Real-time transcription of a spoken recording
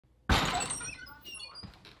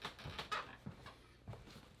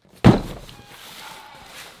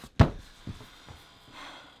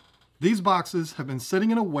These boxes have been sitting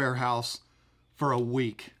in a warehouse for a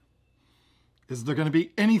week. Is there going to be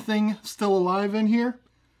anything still alive in here?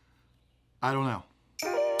 I don't know. I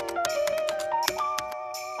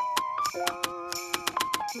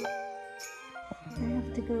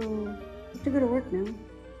have to go to work now.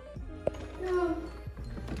 No.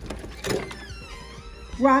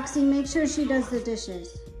 Roxy, make sure she does the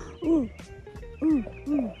dishes. Ooh, ooh,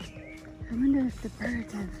 ooh. I wonder if the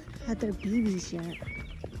birds have had their babies yet.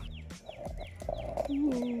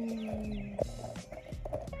 Ooh.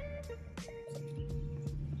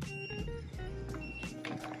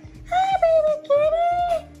 Hi, baby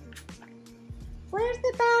kitty! Where's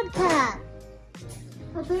the bad cat?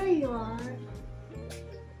 Oh, there you are.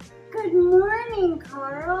 Good morning,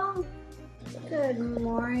 Carl. Good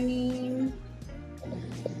morning.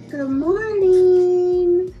 Good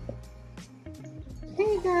morning.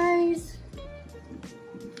 Hey, guys.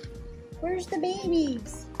 Where's the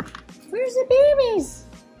babies? Where's the babies?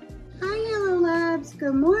 Hi, Yellow Labs.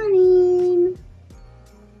 Good morning.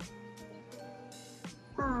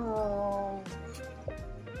 Oh.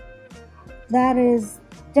 That is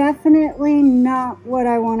definitely not what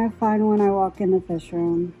I want to find when I walk in the fish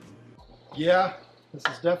room. Yeah, this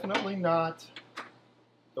is definitely not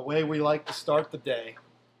the way we like to start the day.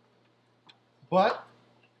 But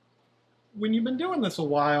when you've been doing this a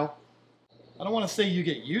while, I don't want to say you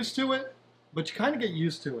get used to it, but you kind of get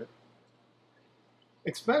used to it.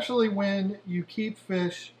 Especially when you keep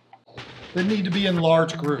fish that need to be in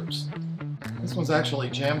large groups. This one's actually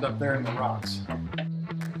jammed up there in the rocks.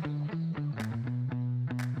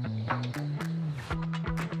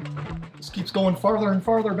 This keeps going farther and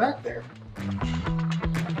farther back there.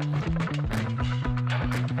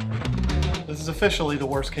 This is officially the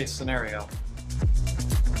worst case scenario.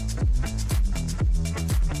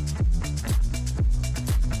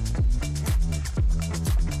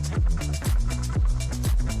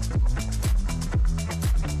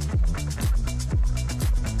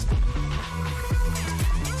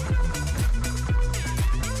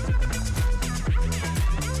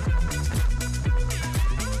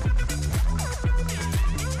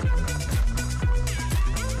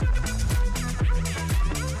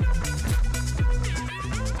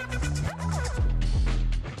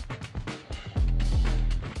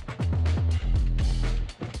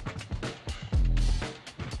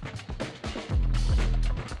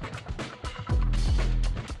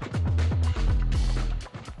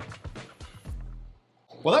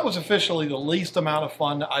 Well, that was officially the least amount of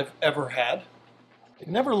fun I've ever had. It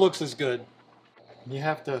never looks as good. You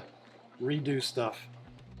have to redo stuff.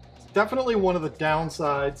 It's definitely one of the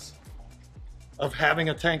downsides of having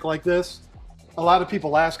a tank like this. A lot of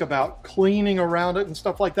people ask about cleaning around it and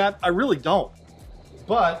stuff like that. I really don't.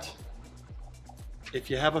 But if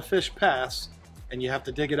you have a fish pass and you have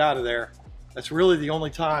to dig it out of there, that's really the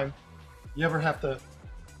only time you ever have to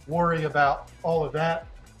worry about all of that.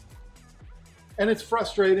 And it's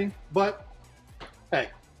frustrating, but hey,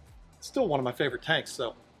 it's still one of my favorite tanks,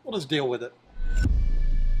 so we'll just deal with it.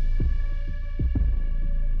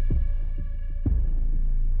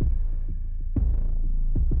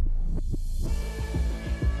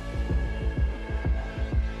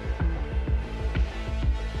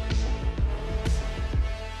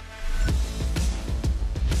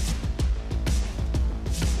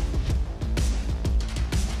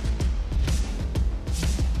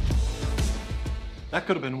 That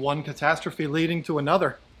could have been one catastrophe leading to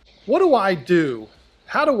another. What do I do?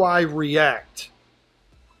 How do I react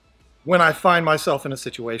when I find myself in a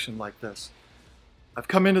situation like this? I've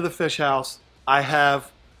come into the fish house. I have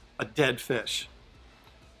a dead fish.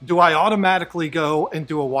 Do I automatically go and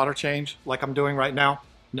do a water change like I'm doing right now?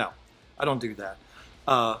 No, I don't do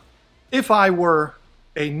that. If I were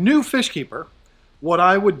a new fish keeper, what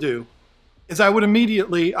I would do is I would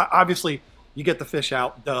immediately, obviously you get the fish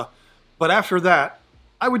out, duh. But after that,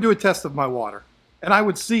 I would do a test of my water and I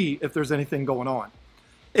would see if there's anything going on.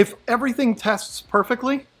 If everything tests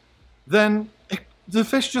perfectly, then the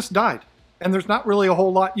fish just died and there's not really a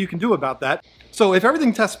whole lot you can do about that. So if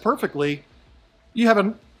everything tests perfectly, you have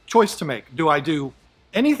a choice to make. Do I do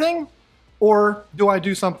anything or do I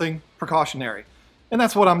do something precautionary? And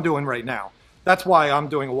that's what I'm doing right now. That's why I'm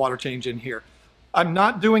doing a water change in here. I'm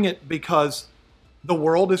not doing it because the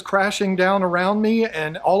world is crashing down around me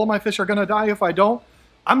and all of my fish are gonna die if I don't.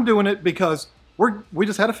 I'm doing it because we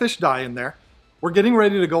just had a fish die in there. We're getting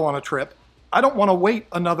ready to go on a trip. I don't wanna wait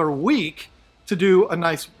another week to do a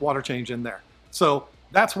nice water change in there. So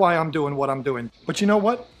that's why I'm doing what I'm doing. But you know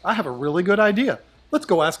what? I have a really good idea. Let's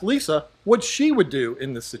go ask Lisa what she would do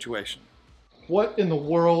in this situation. What in the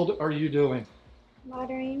world are you doing?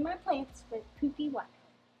 Watering my plants with poopy water.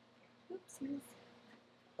 species.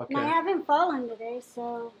 Okay. And I haven't fallen today,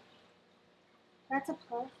 so that's a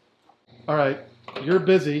plus. All right. You're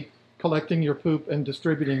busy collecting your poop and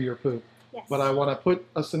distributing your poop. Yes. But I want to put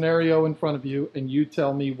a scenario in front of you, and you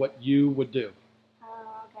tell me what you would do.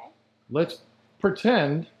 Okay. Let's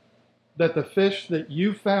pretend that the fish that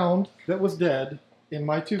you found that was dead in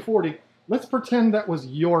my 240, let's pretend that was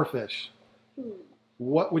your fish.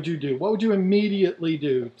 What would you do? What would you immediately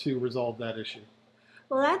do to resolve that issue?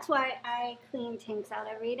 Well, that's why I clean tanks out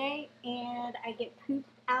every day, and I get poop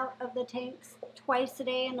out of the tanks twice a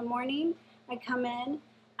day in the morning. I come in,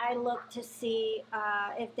 I look to see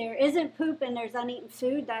if there isn't poop and there's uneaten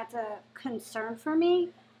food. That's a concern for me.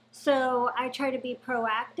 So I try to be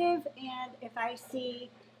proactive, and if I see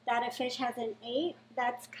that a fish hasn't ate,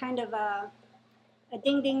 that's kind of a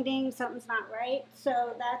ding, ding, ding, something's not right.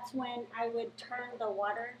 So that's when I would turn the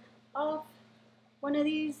water off. One of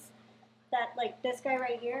these, that like this guy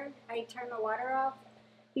right here, I turn the water off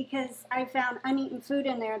because I found uneaten food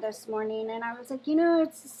in there this morning, and I was like, you know,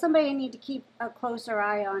 it's somebody I need to keep a closer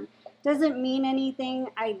eye on. Doesn't mean anything.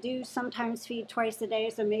 I do sometimes feed twice a day,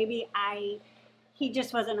 so maybe he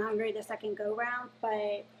just wasn't hungry the second go round,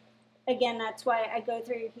 but again, that's why I go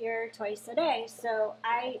through here twice a day. So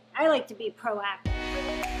I like to be proactive.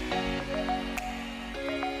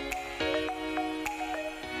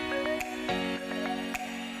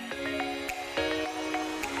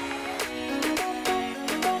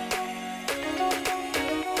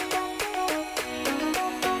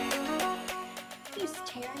 He's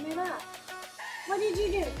tearing it up. What did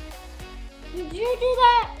you do? Did you do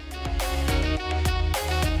that?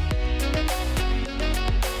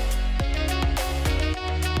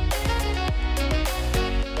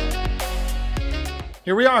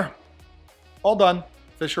 Here we are, all done.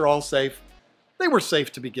 Fish are all safe. They were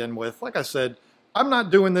safe to begin with. Like I said, I'm not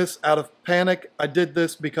doing this out of panic. I did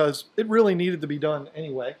this because it really needed to be done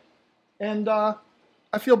anyway. And I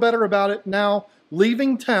feel better about it now.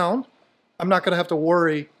 Leaving town, I'm not going to have to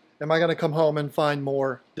worry, am I going to come home and find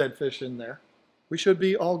more dead fish in there? We should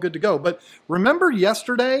be all good to go. But remember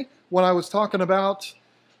yesterday when I was talking about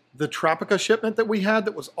the Tropica shipment that we had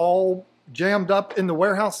that was all jammed up in the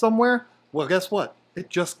warehouse somewhere? Well, guess what? It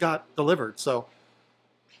just got delivered. So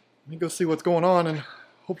let me go see what's going on and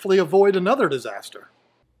hopefully avoid another disaster.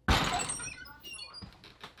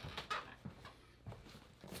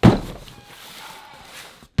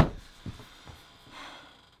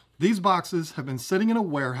 These boxes have been sitting in a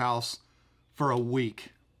warehouse for a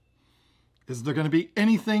week. Is there going to be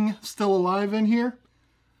anything still alive in here?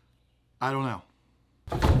 I don't know.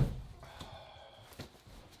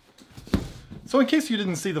 So in case you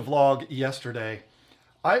didn't see the vlog yesterday,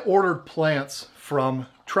 I ordered plants from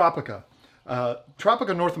Tropica.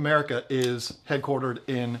 Tropica North America is headquartered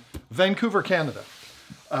in Vancouver, Canada.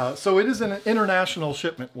 So it is an international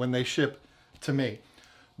shipment when they ship to me.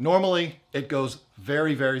 Normally, it goes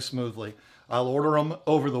very, very smoothly. I'll order them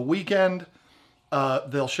over the weekend.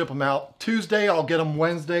 They'll ship them out Tuesday. I'll get them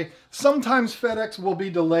Wednesday. Sometimes FedEx will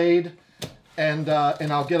be delayed, and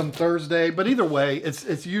I'll get them Thursday. But either way,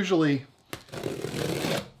 it's usually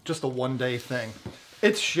just a one-day thing.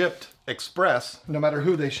 It's shipped express, no matter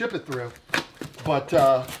who they ship it through. But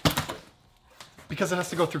because it has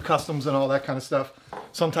to go through customs and all that kind of stuff,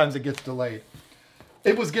 sometimes it gets delayed.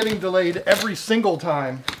 It was getting delayed every single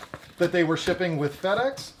time that they were shipping with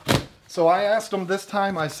FedEx. So I asked them this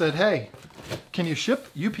time, I said, hey, can you ship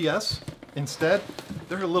UPS instead?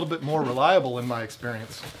 They're a little bit more reliable in my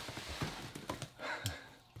experience.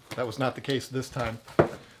 That was not the case this time.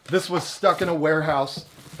 This was stuck in a warehouse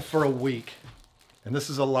for a week. And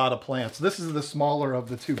this is a lot of plants. This is the smaller of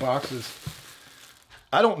the two boxes.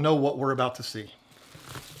 I don't know what we're about to see.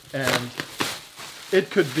 And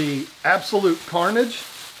it could be absolute carnage,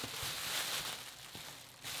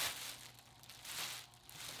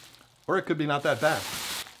 or it could be not that bad.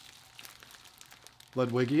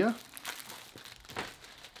 Ludwigia.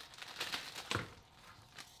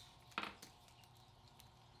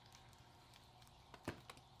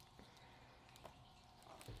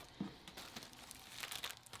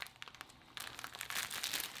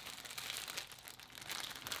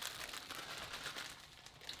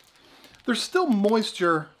 There's still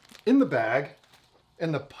moisture in the bag,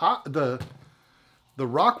 and the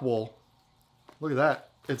rock wool. Look at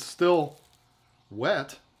that; it's still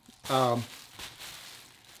wet.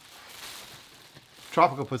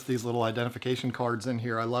 Tropical puts these little identification cards in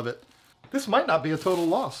here. I love it. This might not be a total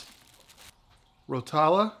loss.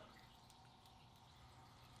 Rotala.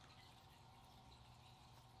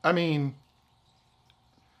 I mean,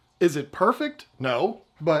 is it perfect? No,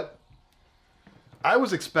 but I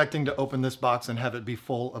was expecting to open this box and have it be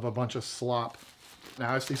full of a bunch of slop.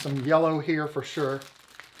 Now I see some yellow here for sure.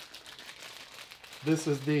 This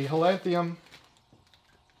is the Edenton.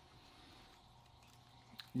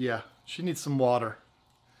 Yeah, she needs some water.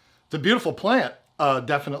 It's a beautiful plant,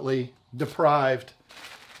 definitely deprived.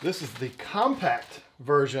 This is the compact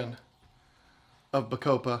version of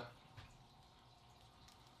Bacopa.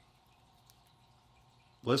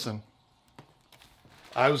 Listen,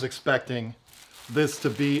 I was expecting this to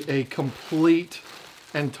be a complete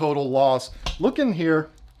and total loss. Look in here.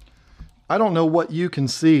 I don't know what you can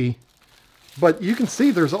see, but you can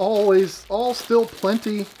see there's always still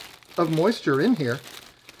plenty of moisture in here.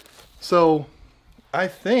 So I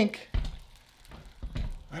think,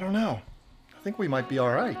 I don't know, I think we might be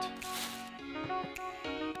all right.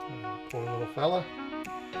 Poor little fella.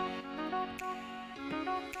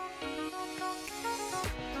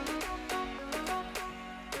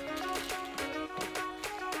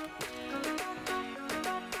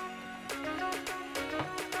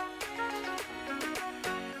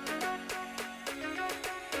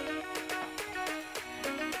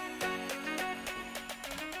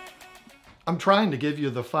 I'm trying to give you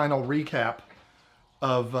the final recap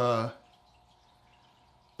of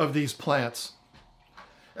these plants.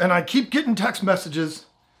 And I keep getting text messages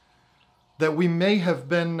that we may have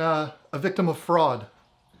been a victim of fraud.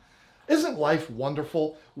 Isn't life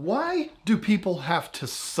wonderful? Why do people have to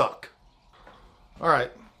suck? All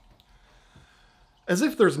right. As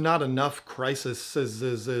if there's not enough crises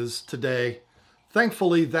today,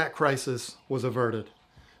 thankfully that crisis was averted.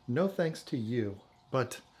 No thanks to you,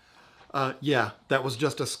 but yeah, that was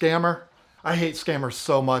just a scammer. I hate scammers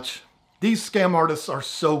so much. These scam artists are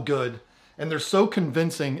so good and they're so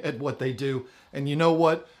convincing at what they do. And you know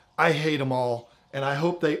what? I hate them all. And I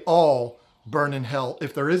hope they all burn in hell.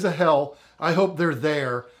 If there is a hell, I hope they're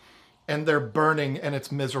there and they're burning and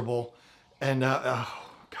it's miserable. And oh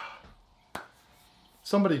God,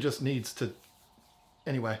 somebody just needs to,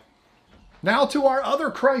 anyway. Now to our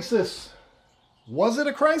other crisis. Was it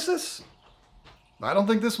a crisis? I don't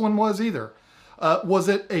think this one was either. Was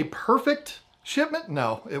it a perfect shipment?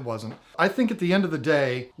 No, it wasn't. I think at the end of the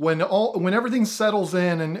day, when everything settles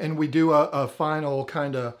in and we do a final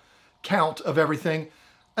kind of count of everything,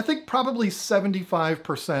 I think probably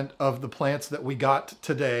 75% of the plants that we got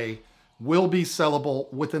today will be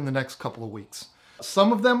sellable within the next couple of weeks.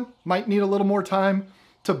 Some of them might need a little more time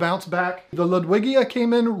to bounce back. The Ludwigia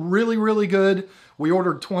came in really, really good. We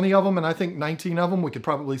ordered 20 of them and I think 19 of them we could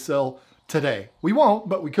probably sell today. We won't,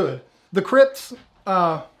 but we could. The crypts,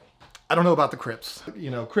 I don't know about the crypts. You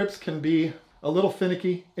know, crypts can be a little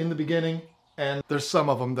finicky in the beginning, and there's some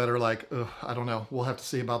of them that are like, ugh, I don't know. We'll have to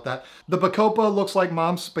see about that. The Bacopa looks like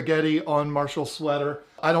mom's spaghetti on Marshall's sweater.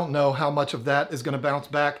 I don't know how much of that is going to bounce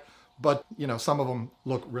back, but you know, some of them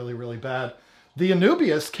look really, really bad. The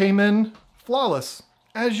Anubias came in flawless,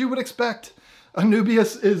 as you would expect.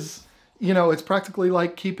 Anubias is, you know, it's practically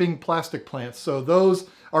like keeping plastic plants. So those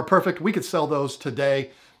are perfect. We could sell those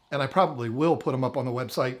today, and I probably will put them up on the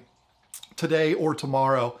website today or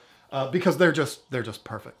tomorrow because they're just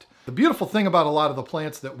perfect. The beautiful thing about a lot of the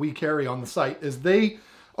plants that we carry on the site is they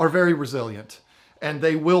are very resilient and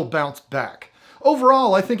they will bounce back.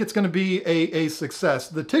 Overall, I think it's going to be a success.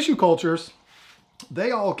 The tissue cultures,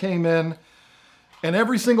 they all came in and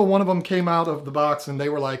every single one of them came out of the box and they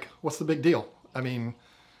were like, what's the big deal? I mean,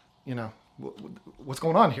 you know, what's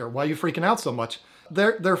going on here? Why are you freaking out so much?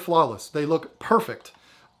 They're flawless. They look perfect.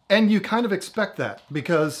 And you kind of expect that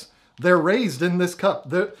because they're raised in this cup.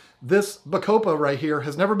 This Bacopa right here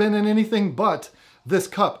has never been in anything but this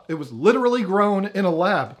cup. It was literally grown in a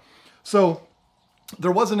lab. So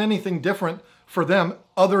there wasn't anything different for them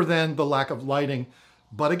other than the lack of lighting.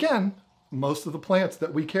 But again, most of the plants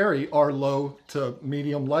that we carry are low to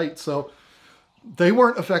medium light. So they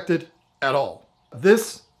weren't affected at all.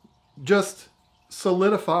 This just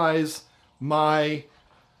solidifies my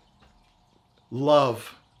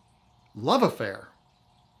love affair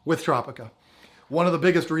with Tropica. One of the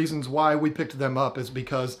biggest reasons why we picked them up is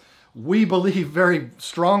because we believe very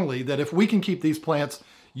strongly that if we can keep these plants,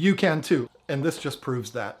 you can too. And this just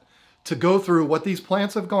proves that. To go through what these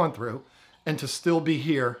plants have gone through and to still be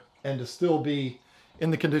here and to still be in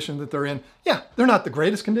the condition that they're in. Yeah, they're not the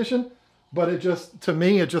greatest condition, but it just, to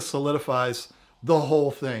me, it just solidifies the whole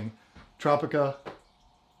thing. Tropica,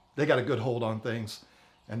 they got a good hold on things.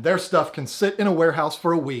 And their stuff can sit in a warehouse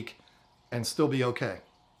for a week and still be okay.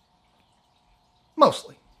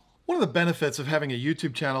 Mostly. One of the benefits of having a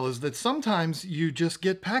YouTube channel is that sometimes you just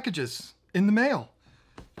get packages in the mail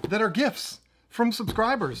that are gifts from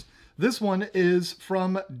subscribers. This one is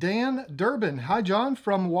from Dan Durbin. Hi, John.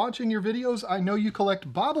 From watching your videos, I know you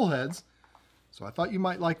collect bobbleheads, so I thought you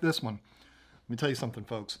might like this one. Let me tell you something,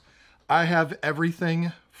 folks. I have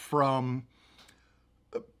everything from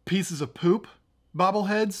pieces of poop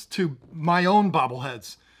bobbleheads to my own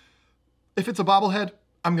bobbleheads. If it's a bobblehead,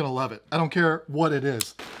 I'm gonna love it. I don't care what it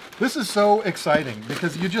is. This is so exciting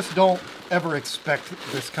because you just don't ever expect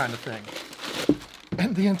this kind of thing.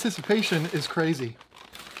 And the anticipation is crazy.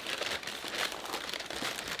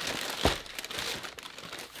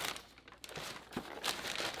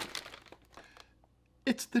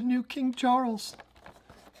 It's the new King Charles.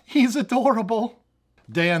 He's adorable.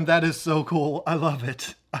 Dan, that is so cool. I love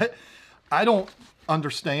it. I don't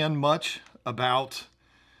understand much about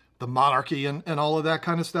the monarchy and all of that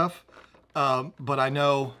kind of stuff. But I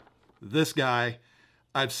know this guy,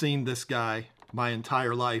 I've seen this guy my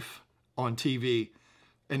entire life on TV,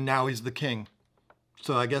 and now he's the king.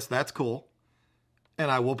 So I guess that's cool. And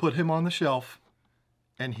I will put him on the shelf,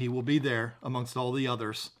 and he will be there amongst all the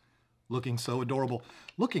others, looking so adorable,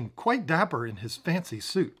 looking quite dapper in his fancy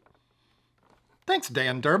suit. Thanks,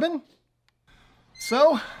 Dan Durbin.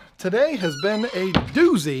 So today has been a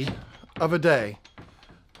doozy of a day,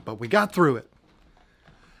 but we got through it.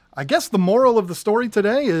 I guess the moral of the story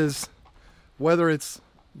today is whether it's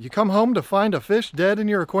you come home to find a fish dead in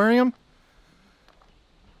your aquarium,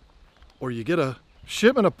 or you get a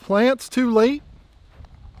shipment of plants too late,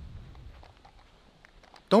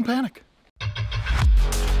 don't panic.